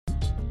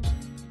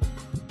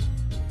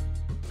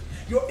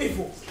You're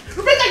evil.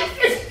 Rebecca, you're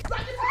evil.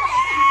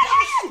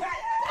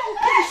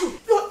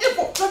 You're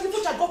evil.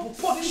 God will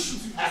punish you.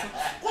 God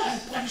will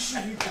punish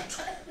you.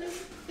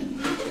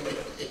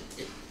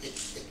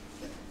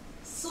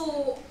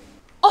 So,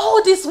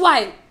 all this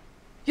while,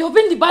 you've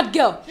been the bad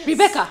girl, yes.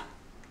 Rebecca.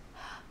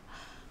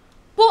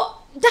 But,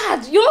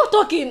 Dad, you're not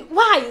talking.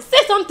 Why?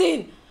 Say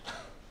something.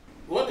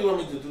 What do you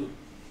want me to do?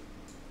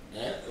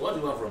 Eh? What do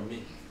you want from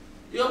me?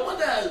 Your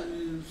mother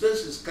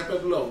says she's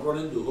capable of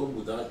running the home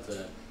without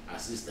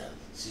assistance.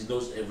 She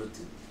knows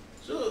everything.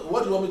 So,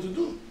 what do you want me to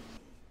do?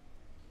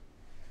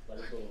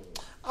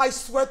 I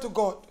swear to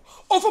God,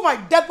 over my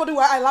dead body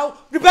will I allow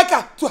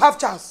Rebecca to have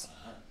chance.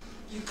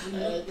 You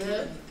cannot do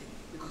anything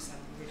because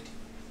I'm ready.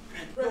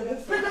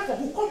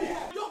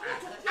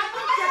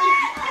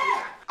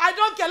 I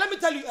don't care, let me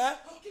tell you,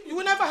 you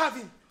will never have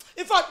him.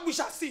 In fact, we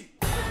shall see.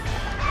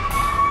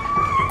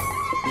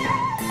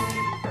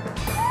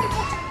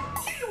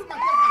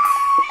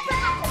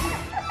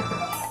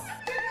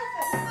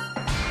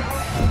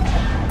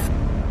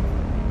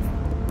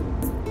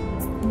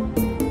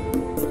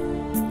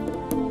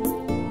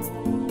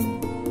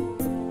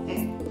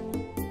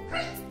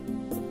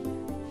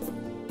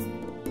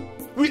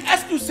 We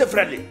asked you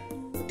severally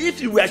if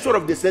you were sure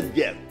of the said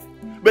girl,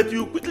 but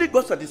you quickly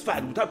got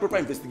satisfied without proper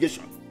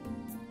investigation.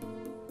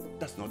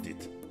 That's not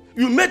it.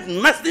 You made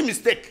nasty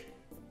mistake.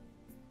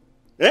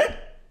 Eh?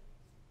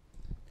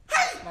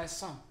 Hey! My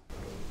son,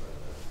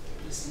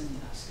 listen to me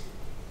ask you.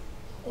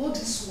 All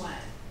this while,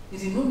 you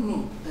did not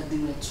know that they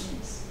were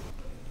twins.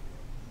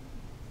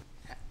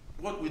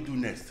 What do we do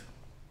next?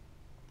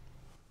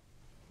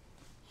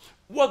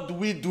 What do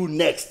we do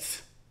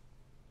next?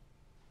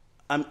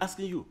 I'm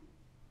asking you.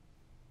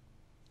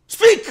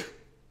 Speak!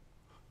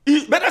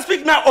 You better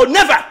speak now or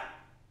never!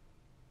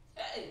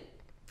 Hey!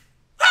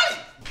 Hey!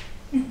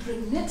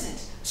 Impregnated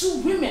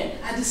 2 women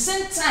at the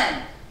same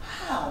time.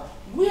 How?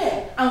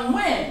 Where? And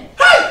when?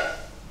 Hey!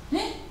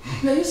 Eh?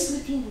 Were you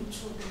sleeping with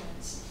 2 of them at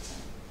the same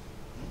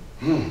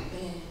time?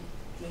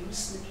 Were you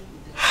sleeping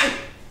with them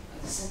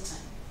at the same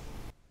time?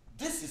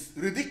 This is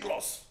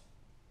ridiculous.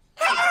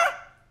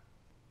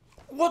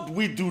 What do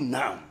we do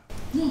now?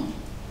 No.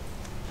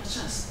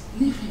 Just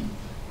leave him.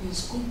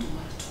 He's going to marry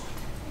 2 of them.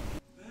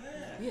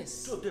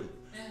 Yes. 2 of them?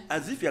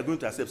 As if you are going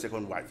to accept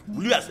second wife.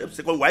 Will you accept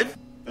second wife?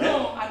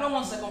 No, I don't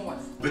want second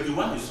wife. But you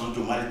want your son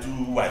to marry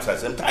 2 wives at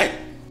the same time?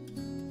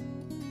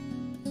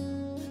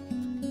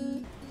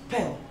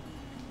 Pearl,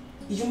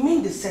 you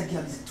mean the said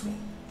girl is a twin?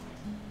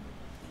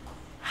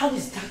 How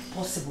is that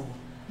possible?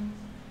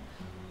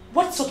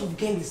 What sort of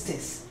game is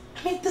this?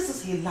 I mean, this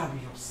is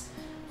hilarious.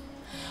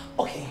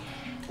 Okay,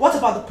 what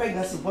about the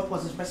pregnancy? What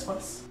was his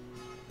response?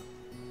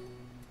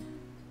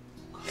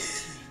 God damn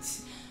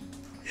it.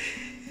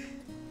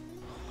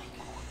 Oh my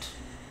God.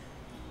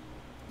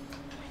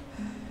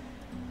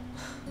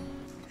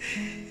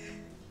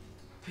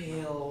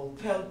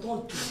 Pearl,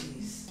 don't do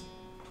this.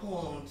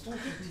 Don't do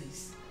this.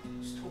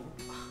 Stop.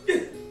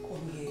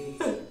 Come here.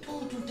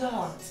 Don't do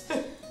that.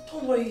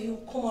 Don't worry, he'll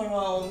come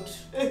around.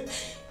 Why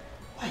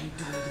are you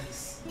doing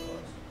this?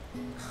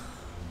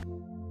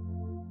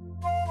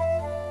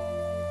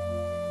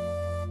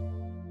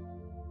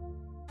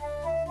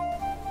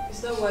 Is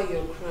that why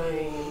you're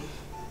crying?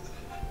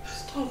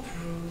 Stop,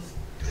 Ruth.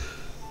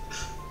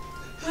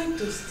 Wipe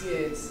those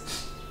tears.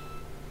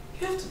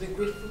 You have to be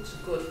grateful to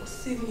God for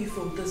saving you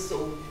from this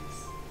illness.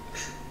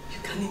 You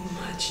can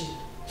imagine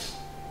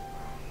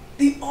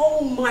the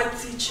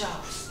Almighty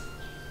Charles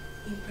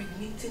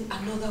impregnating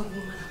another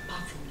woman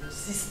apart from your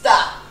sister.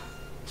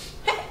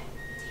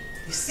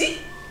 You see?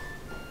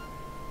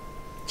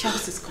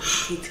 Charles is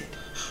complicated.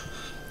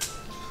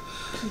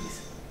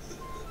 Please,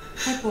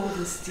 wipe all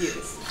those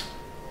tears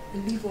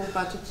and leave all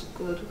battle to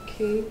God,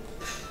 okay?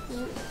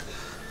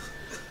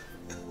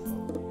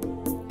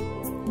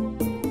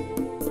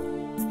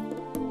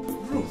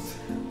 Ruth,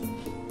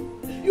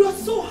 you are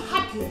so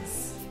heartless.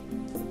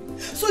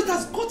 So it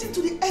has gotten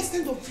to the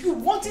extent of you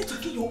wanting to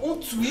kill your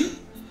own twin?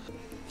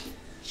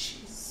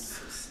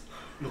 Jesus.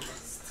 Look,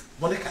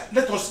 Monica,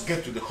 let us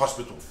get to the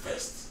hospital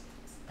first.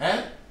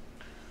 Eh?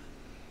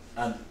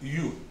 And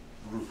you,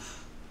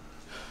 Ruth,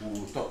 we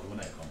will talk when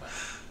I come back.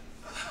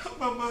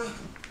 Mama,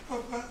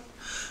 Papa,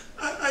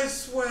 I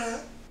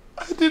swear,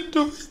 I didn't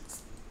do it.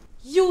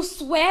 You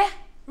swear?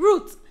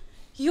 Ruth,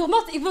 you have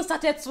not even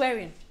started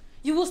swearing.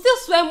 You will still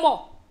swear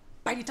more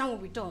by the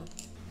time we're done.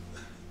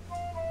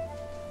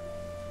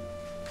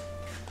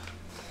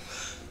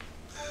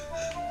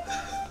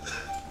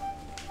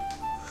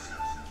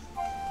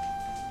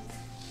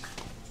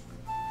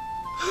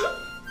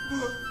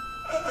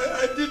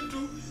 I didn't do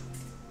it.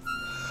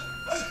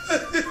 I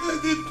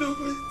didn't do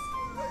it.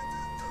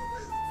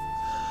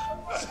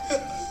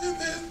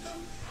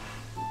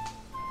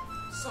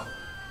 Son,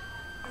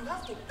 you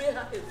have to pay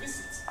her a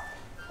visit.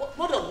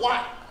 Mother, why?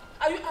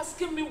 Are you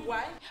asking me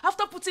why?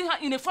 After putting her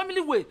in a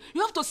family way,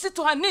 you have to see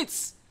to her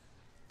needs.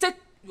 Take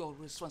your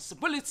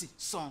responsibility,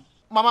 son.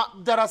 Mama,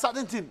 there are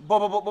certain things.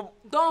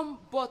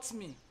 Don't butt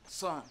me,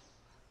 son.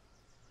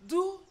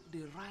 Do the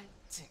right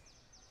thing.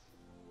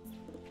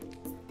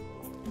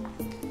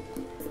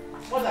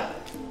 What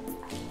happened?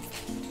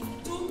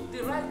 Do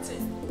the right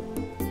thing.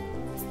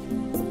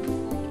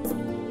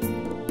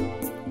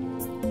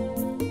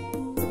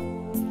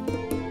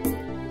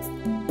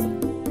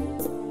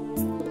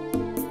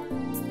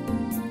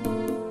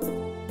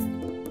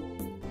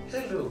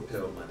 Hello,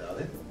 Pearl, my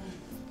darling.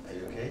 Are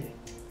you okay?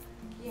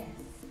 Yes.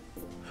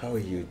 How are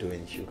you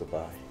doing, sugar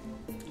pie?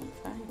 I'm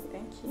fine,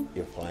 thank you.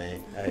 You're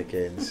fine. I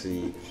can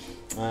see.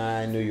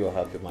 I knew you were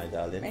happy, my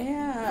darling.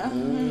 Yeah.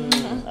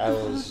 I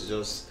was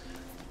just...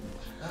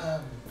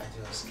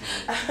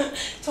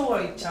 Don't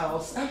worry,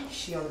 Charles.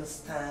 She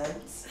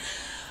understands.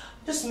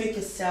 Just make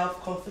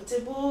yourself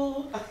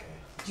comfortable. Okay.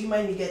 Do you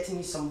mind me getting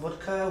you some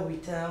vodka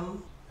with yeah.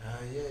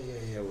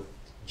 With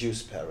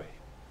juice berry.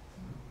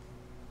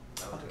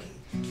 Okay.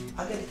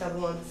 I'll get it at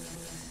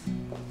once.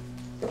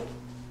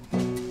 You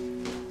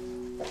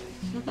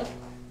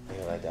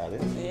alright,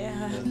 darling?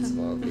 Yeah. That's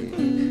okay.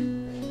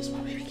 Is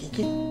my baby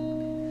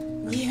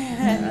kicking?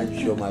 Yeah. I'm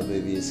sure my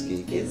baby is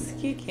kicking. It's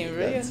kicking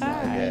really That's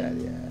hard. my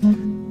dad, yeah.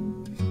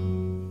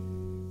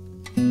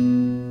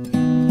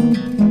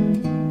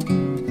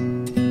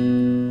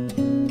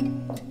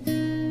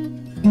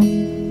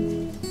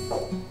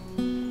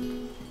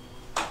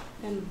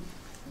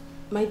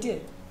 My dear,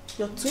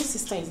 your twin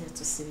sister is here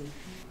to see me.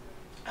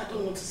 I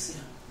don't want to see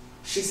her.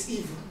 She's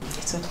evil.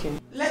 It's okay.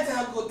 Let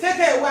her go. Take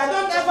her away. I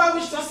don't ever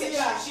wish to see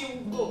her. She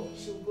will go.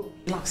 She will go.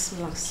 Relax.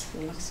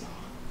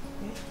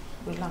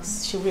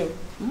 Relax. She will.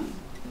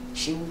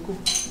 She will go.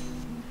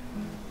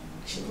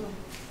 She will.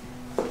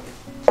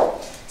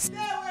 Stay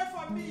away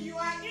from me. You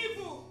are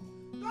evil.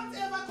 Don't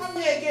ever come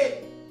here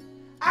again.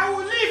 I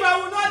will live. I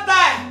will not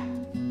die.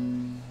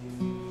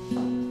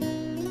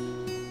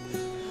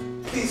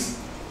 Please.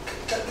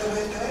 Can I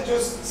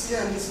just see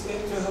her and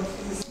explain to her,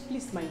 please?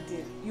 Please, my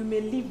dear, you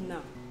may leave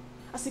now.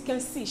 As you can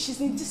see, she's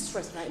in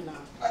distress right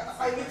now.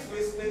 I need to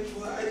explain to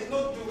her. I did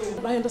not do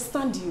it. I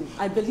understand you.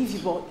 I believe you,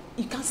 but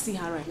you can't see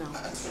her right now.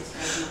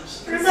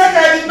 Rebecca,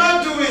 I did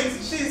not do it.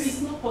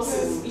 It's not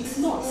possible. It's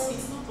not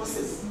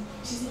possible.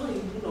 She's not in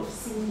the mood of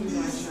seeing you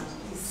right now.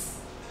 Please.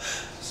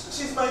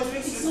 She's my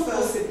twin sister. It's not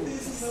possible.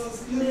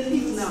 You may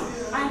leave now.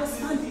 I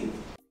understand you.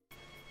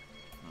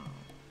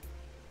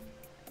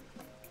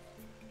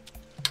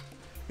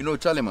 You know,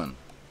 Charlie man,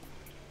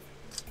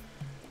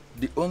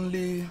 the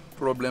only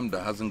problem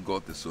that hasn't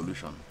got a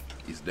solution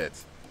is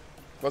death.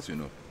 Of course you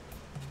know.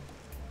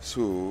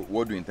 So,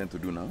 what do you intend to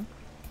do now?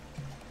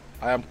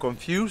 I am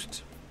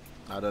confused.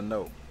 I don't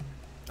know.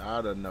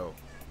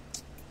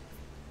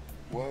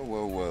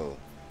 Well.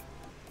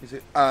 You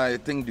see, I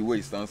think the way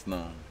it stands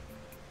now,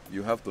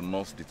 you have to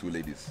nurse the two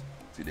ladies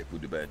till they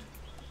put to bed.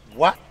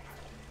 What?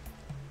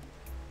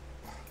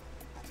 I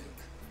think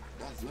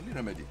that's the only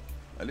remedy,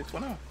 at least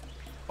for now.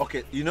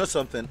 Okay, you know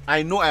something?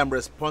 I know I am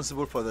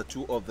responsible for the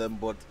two of them,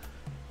 but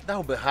that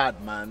will be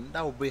hard, man.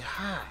 That will be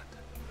hard.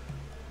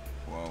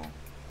 Wow.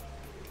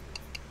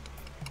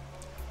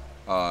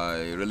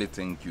 I really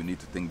think you need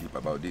to think deep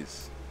about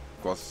this,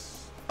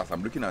 because as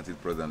I'm looking at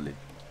it presently,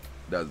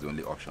 that's the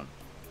only option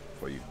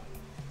for you.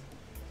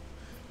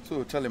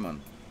 So, Charlie man,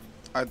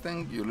 I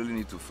think you really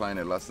need to find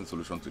a lasting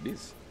solution to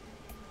this.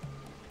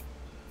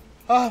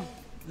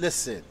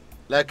 Listen,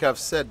 like I've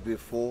said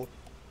before,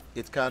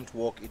 it can't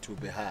work, it will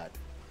be hard.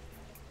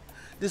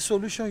 The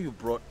solution you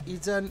brought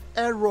is an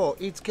error.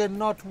 It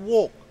cannot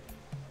work.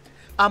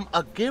 I'm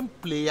a game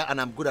player and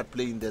I'm good at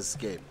playing this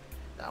game.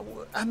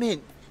 I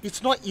mean,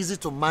 it's not easy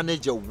to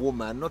manage a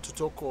woman, not to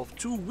talk of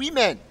two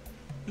women.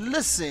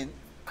 Listen,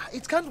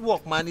 it can't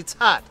work, man. It's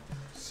hard.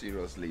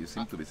 Seriously, you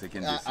seem to be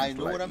taking this I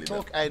know what I'm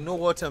talking. I know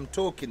what I'm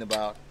talking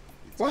about.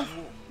 Well,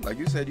 like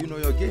you said, you know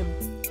your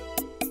game.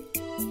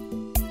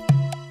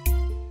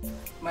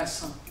 My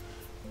son,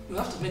 you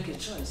have to make a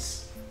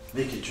choice.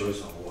 Make a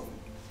choice on what?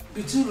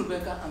 Between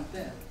Rebecca and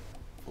Pearl.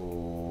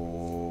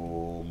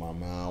 Oh,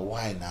 Mama,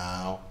 why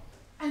now?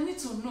 I need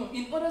to know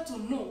in order to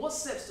know what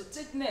steps to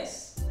take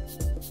next.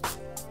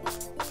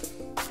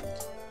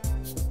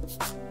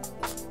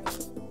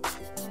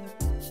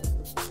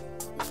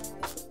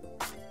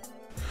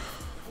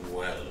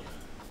 Well,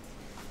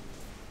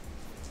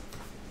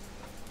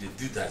 the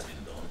deed has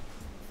been done.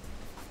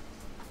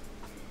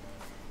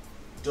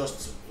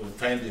 Just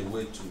find a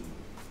way to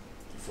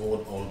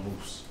forward all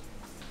moves.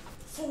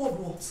 Forward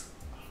what?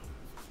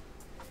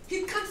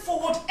 He can't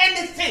forward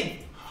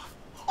anything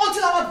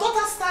until our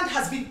daughter's stand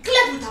has been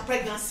cleared with her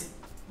pregnancy.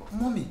 But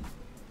Mommy,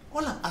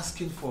 all I'm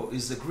asking for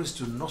is the grace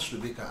to nurse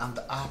Rebecca and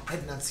our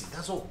pregnancy,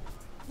 that's all.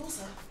 No,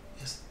 sir.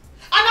 Yes.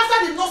 And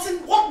after the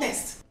nursing, what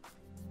next?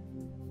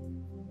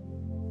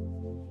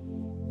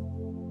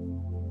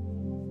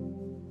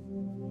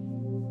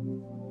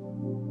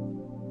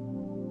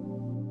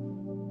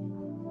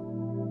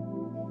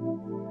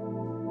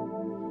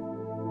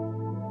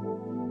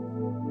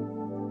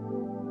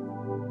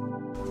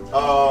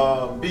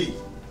 B,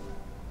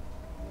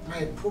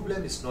 my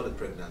problem is not the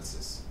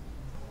pregnancies.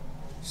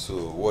 So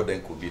what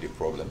then could be the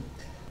problem?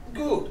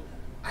 Good.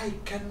 I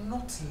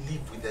cannot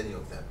live with any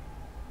of them.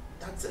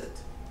 That's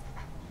it.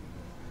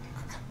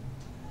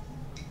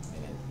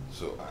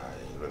 So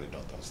I really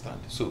don't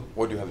understand. So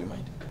what do you have in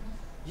mind?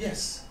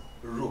 Yes,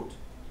 Ruth.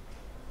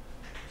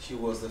 She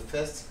was the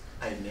first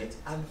I met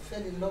and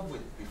fell in love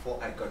with before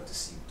I got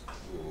deceived.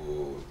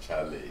 Oh,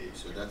 Charlie.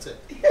 So that's it.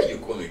 Here you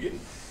come again.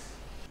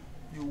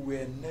 You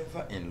were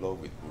never in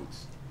love with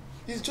Ruth.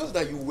 It's just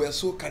that you were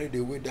so carried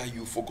away that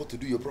you forgot to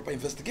do your proper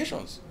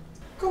investigations.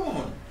 Come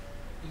on.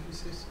 If you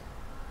say so.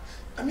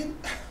 I mean,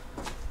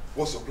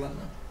 what's your plan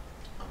now?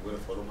 I'm going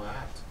to follow my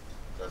heart.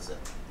 That's it.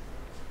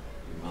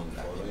 I'm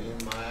following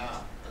my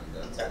heart. And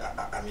that's it.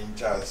 I mean,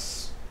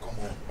 just come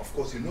on. Of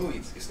course, you know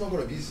it. It's not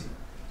going to be easy.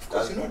 Of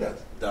course, you know that.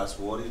 That's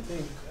what you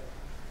think.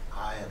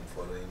 I am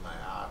following my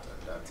heart,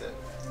 and that's it.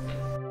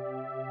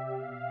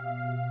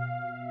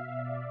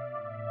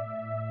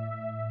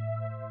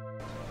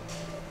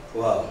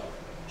 Well,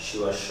 she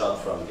was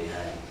shot from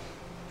behind,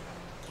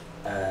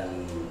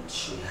 and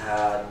she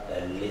had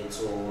a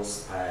little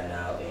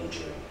spinal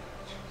injury.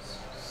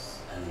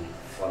 And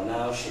for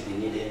now, she'll be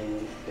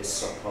needing the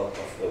support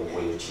of a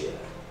wheelchair.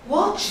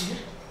 What?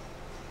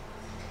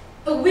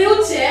 A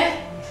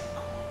wheelchair?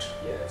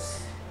 Yes.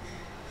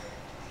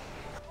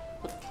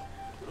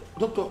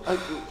 Doctor,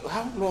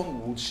 how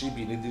long would she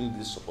be needing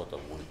this support of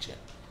wheelchair?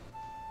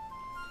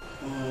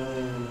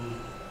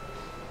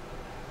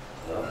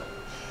 Well,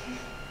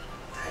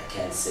 I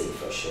can't say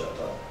for sure,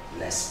 but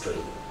let's pray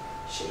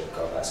she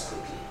recovers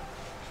quickly.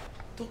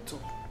 Doctor,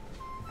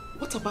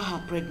 what about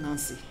her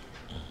pregnancy?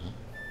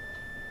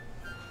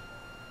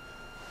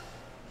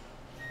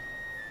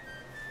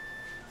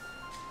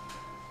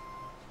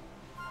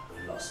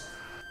 We lost.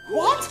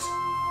 What?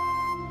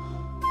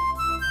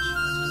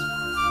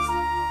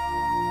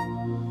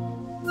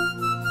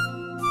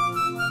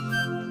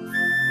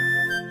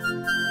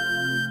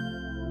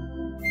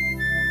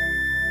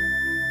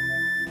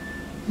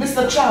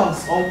 Mr.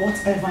 Charles, or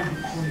whatever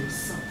you call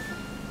yourself,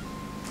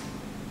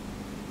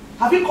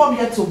 have you come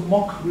here to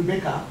mock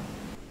Rebecca?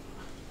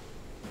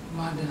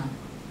 Madam,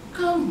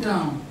 calm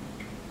down.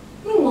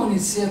 No one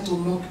is here to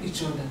mock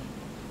each other.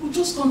 We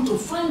just come to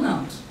find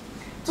out.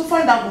 To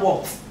find out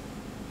what?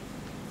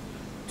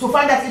 To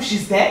find out if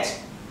she's dead?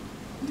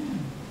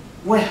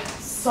 Well,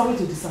 sorry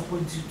to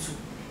disappoint you too.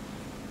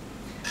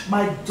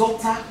 My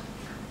daughter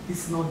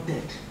is not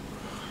dead.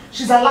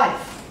 She's alive.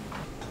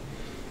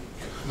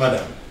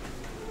 Madam,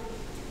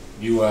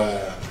 you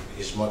are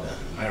his mother,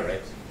 am I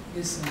right?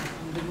 Yes, sir.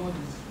 I'm the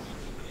mother.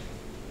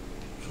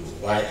 So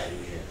why are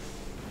you here?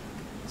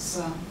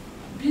 Sir,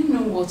 do you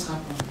know what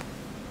happened?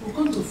 We're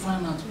going to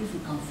find out if we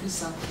can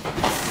fix her.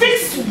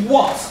 Fix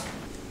what?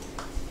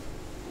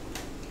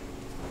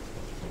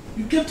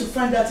 You came to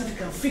find out if you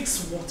can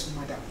fix what,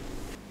 madam?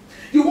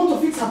 You want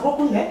to fix her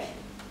broken leg?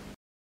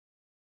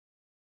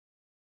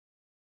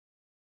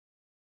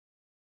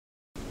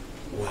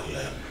 Well,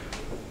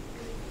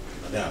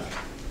 madam,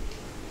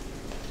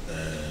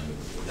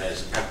 there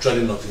is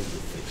actually nothing to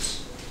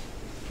fix.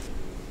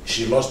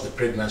 She lost the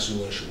pregnancy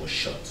when she was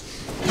shot.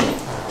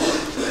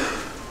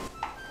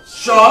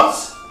 Shot?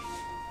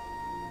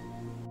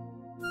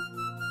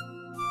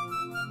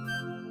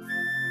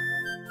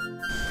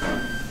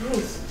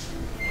 Ruth,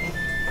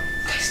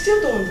 I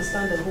still don't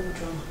understand the whole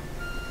drama.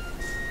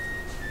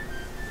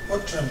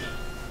 What drama?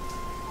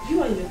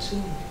 You and your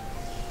twin.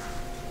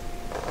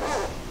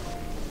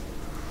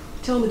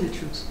 Tell me the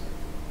truth.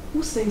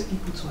 Who sent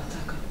people to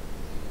attack her?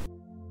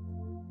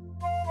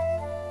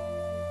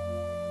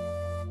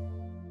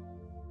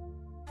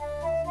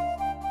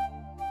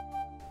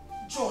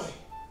 Joy,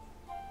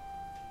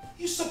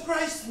 you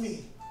surprised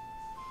me.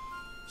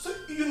 So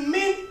you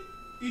mean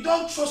you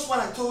don't trust what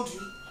I told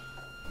you?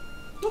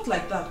 Not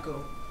like that,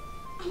 girl.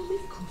 I'm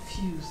really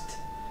confused.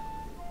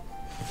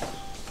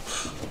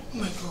 Oh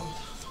my God.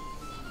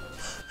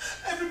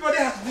 Everybody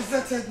has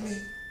deserted me.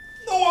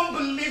 No one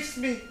believes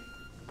me.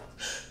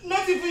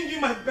 Not even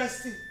you, my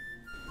bestie.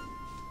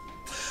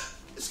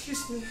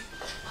 Excuse me.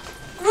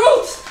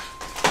 Ruth!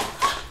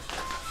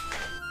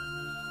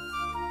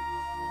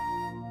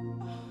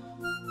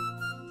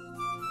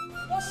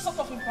 What sort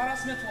of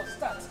embarrassment was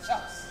that,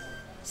 Charles?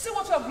 See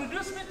what you have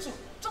reduced me to.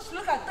 Just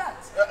look at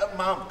that.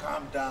 Ma'am,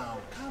 calm down.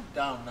 Calm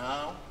down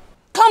now.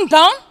 Calm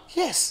down?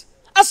 Yes.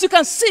 As you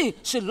can see,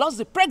 she lost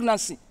the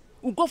pregnancy.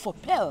 We'll go for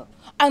Pearl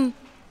and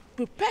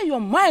prepare your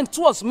mind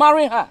towards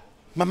marrying her.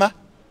 Mama,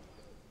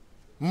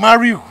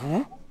 marry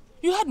who?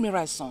 You heard me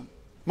right, son.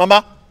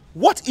 Mama,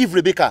 what if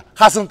Rebecca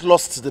hasn't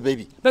lost the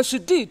baby? But she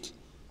did.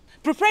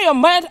 Prepare your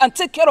mind and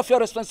take care of your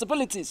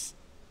responsibilities.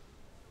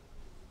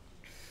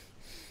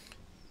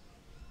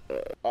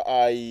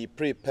 I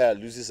pray Pearl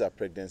loses her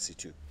pregnancy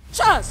too.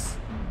 Charles,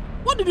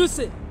 what did you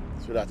say?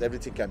 So that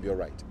everything can be all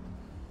right.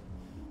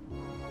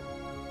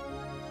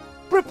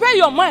 Prepare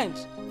your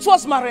mind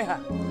towards marrying her.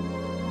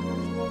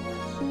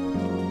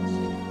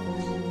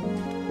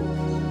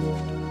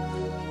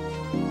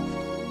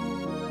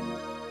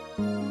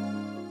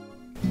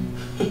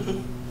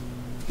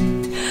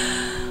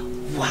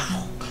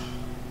 Wow.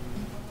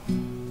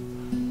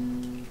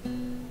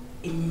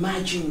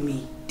 Imagine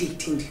me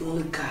dating the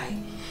only guy,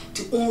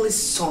 the only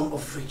son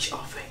of Rich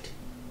Alfred.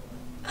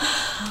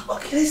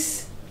 Okay,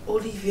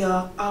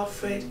 Olivia,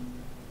 Alfred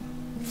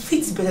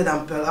fits better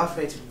than Pearl.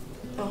 Alfred.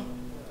 Oh.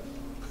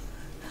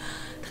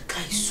 The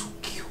guy is so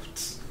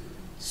cute,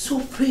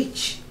 so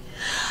rich.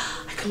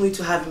 I can't wait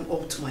to have him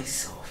all to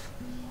myself.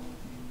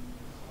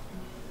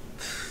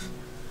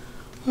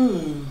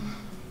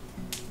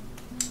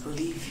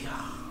 Olivia,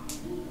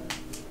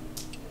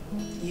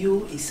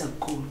 you is a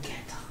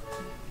goal-getter.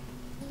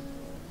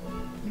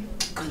 You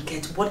can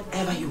get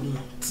whatever you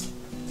want.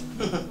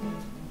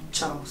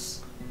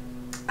 Charles,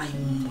 I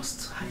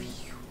must have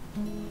you.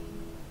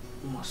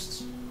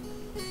 Must.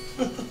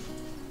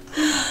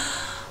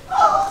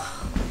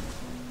 Oh,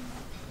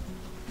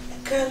 I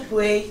can't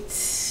wait.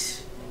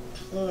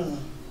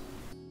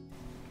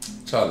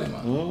 Charlie,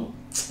 man.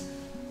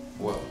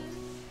 Well,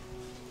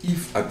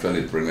 if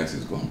actually pregnancy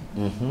is gone,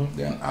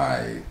 then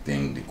I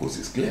think the coast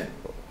is clear.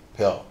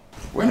 Pearl.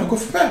 Why not go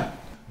for Pearl?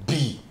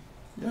 B.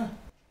 Yeah.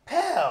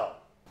 Pearl.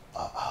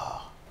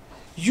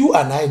 You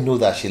and I know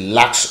that she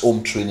lacks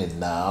home training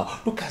now.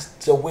 Look at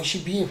the way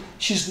she behaves.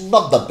 She's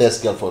not the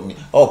best girl for me.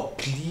 Oh,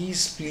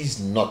 please, please,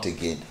 not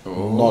again.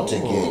 Not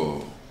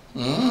again.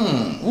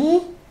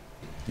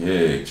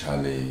 Hey,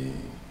 Charlie,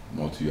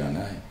 not you and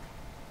I.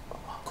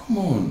 Come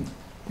on.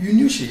 You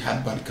knew she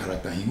had bad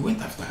character and you went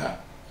after her.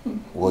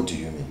 What do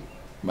you mean?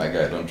 My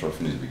guy, don't try to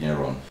finish begin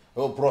run.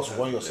 Oh, bros,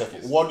 warn yourself.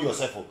 Warn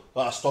yourself.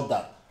 Stop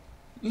that.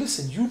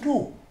 Listen, you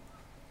know,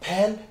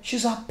 Pearl,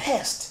 she's a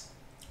pest.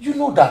 You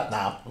know that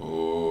now.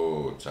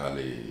 Oh,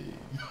 Charlie.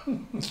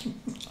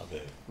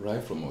 Okay.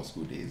 Right from our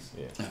school days,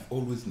 I've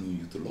always known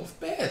you to love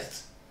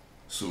pests.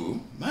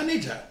 So,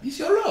 manager, this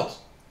your lot.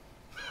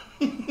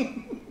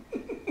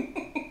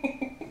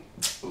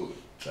 Oh,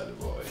 Charlie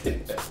boy.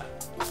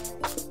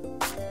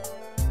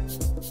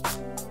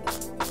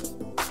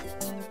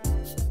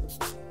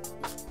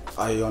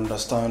 I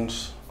understand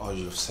all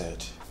you've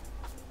said.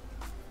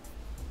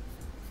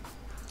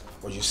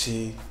 But you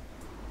see,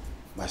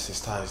 my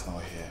sister is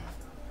not here.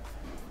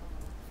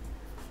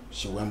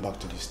 She went back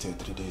to the state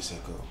 3 days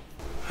ago.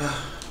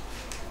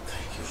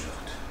 Thank you,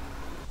 Lord.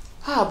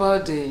 How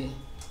about the...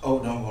 Oh,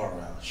 don't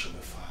worry, she'll be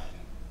fine.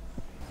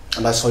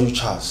 And as for you,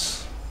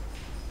 Charles,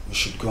 you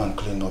should go and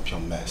clean up your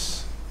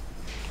mess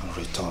and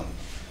return.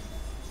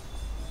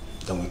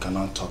 Then we can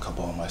now talk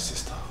about my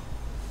sister.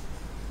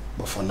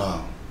 But for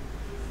now,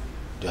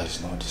 there is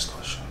no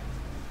discussion.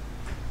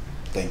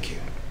 Thank you.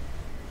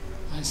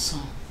 My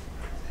son,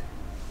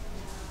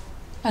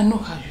 I know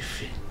how you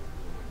feel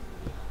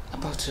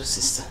about your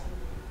sister.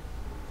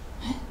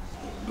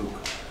 Look,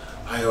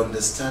 I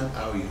understand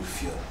how you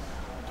feel.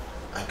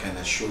 I can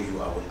assure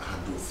you I will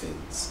handle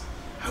things.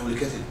 I will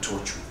get in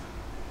touch with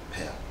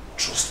her.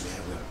 Trust me, I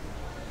will.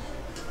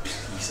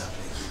 Please, I'm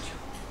begging you.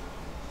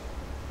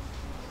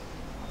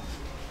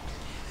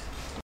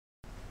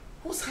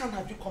 Whose hand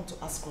have you come to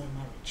ask for a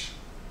marriage?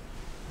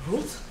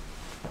 Ruth?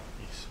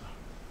 Yes, ma'am.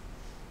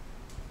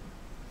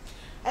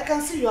 I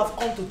can see you have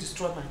come to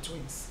destroy my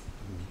twins.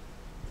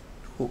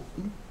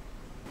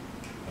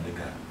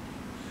 Odega,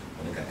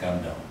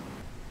 calm down.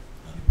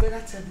 You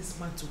better tell this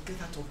man to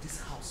get out of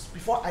this house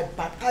before I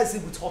baptize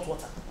him with hot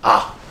water.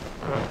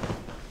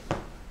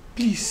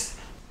 Please.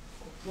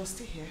 You're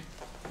still here?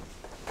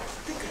 I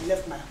think I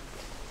left my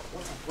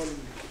water boiling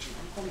in the kitchen.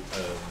 I'm coming.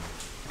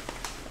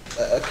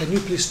 Can you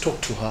please talk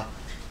to her?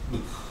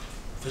 Look,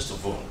 first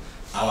of all,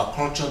 our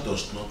culture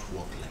does not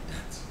work like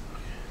that.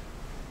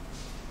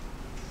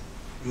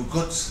 You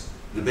got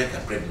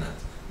Rebecca pregnant.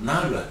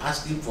 Now you are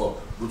asking for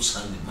Ruth's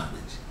hand in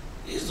marriage.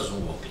 It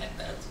doesn't work like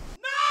that.